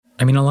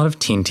I mean, a lot of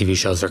teen TV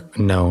shows are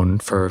known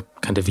for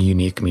kind of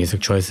unique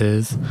music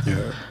choices.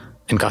 Yeah.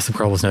 And Gossip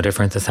Girl was no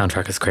different. The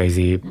soundtrack is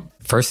crazy.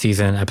 First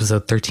season,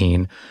 episode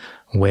 13,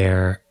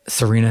 where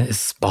Serena is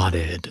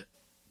spotted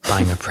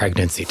buying a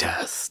pregnancy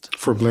test.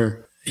 For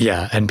Blair.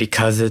 Yeah, and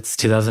because it's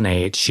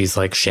 2008, she's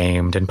like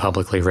shamed and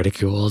publicly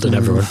ridiculed and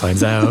everyone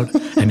finds out.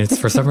 And it's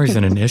for some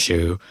reason an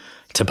issue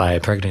to buy a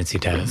pregnancy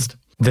test.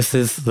 This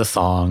is the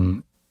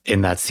song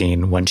in that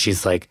scene when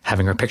she's like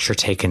having her picture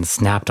taken,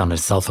 snapped on a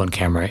cell phone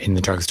camera in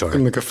the drugstore.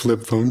 And like a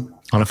flip phone.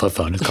 On a flip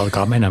phone. It's called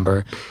Got My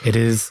Number. It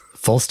is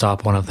full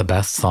stop one of the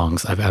best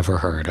songs I've ever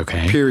heard,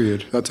 okay?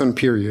 Period. That's on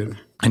period.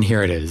 And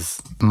here it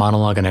is.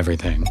 Monologue and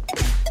everything.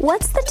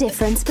 What's the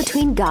difference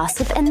between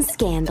gossip and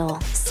scandal?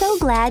 So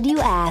glad you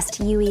asked,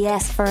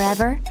 UES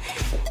Forever.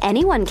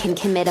 Anyone can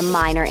commit a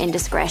minor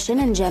indiscretion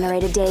and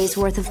generate a day's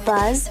worth of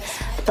buzz.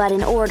 But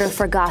in order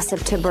for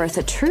gossip to birth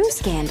a true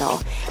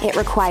scandal, it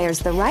requires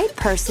the right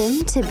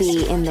person to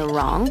be in the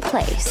wrong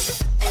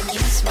place. And you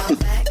smell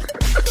back.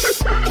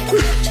 And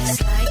I'm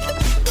just like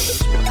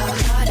a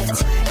heart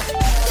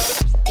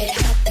attack. It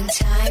happened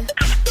time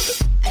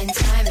and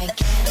time again.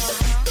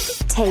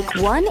 Take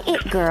one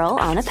it girl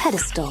on a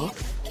pedestal,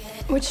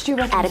 Which do you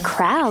add recommend? a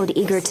crowd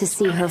eager to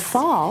see her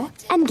fall,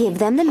 and give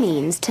them the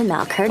means to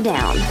knock her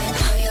down.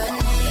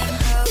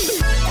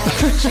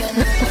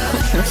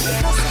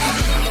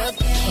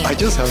 I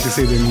just have to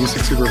say the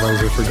music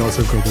supervisor for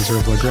Gossip Girl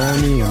deserves a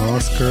Grammy, an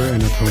Oscar,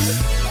 and a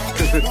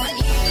Tony.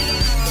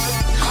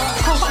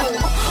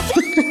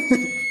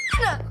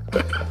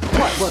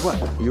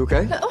 What? You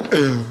okay?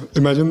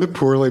 Imagine the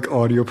poor like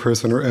audio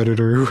person or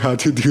editor who had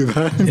to do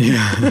that.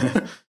 Yeah.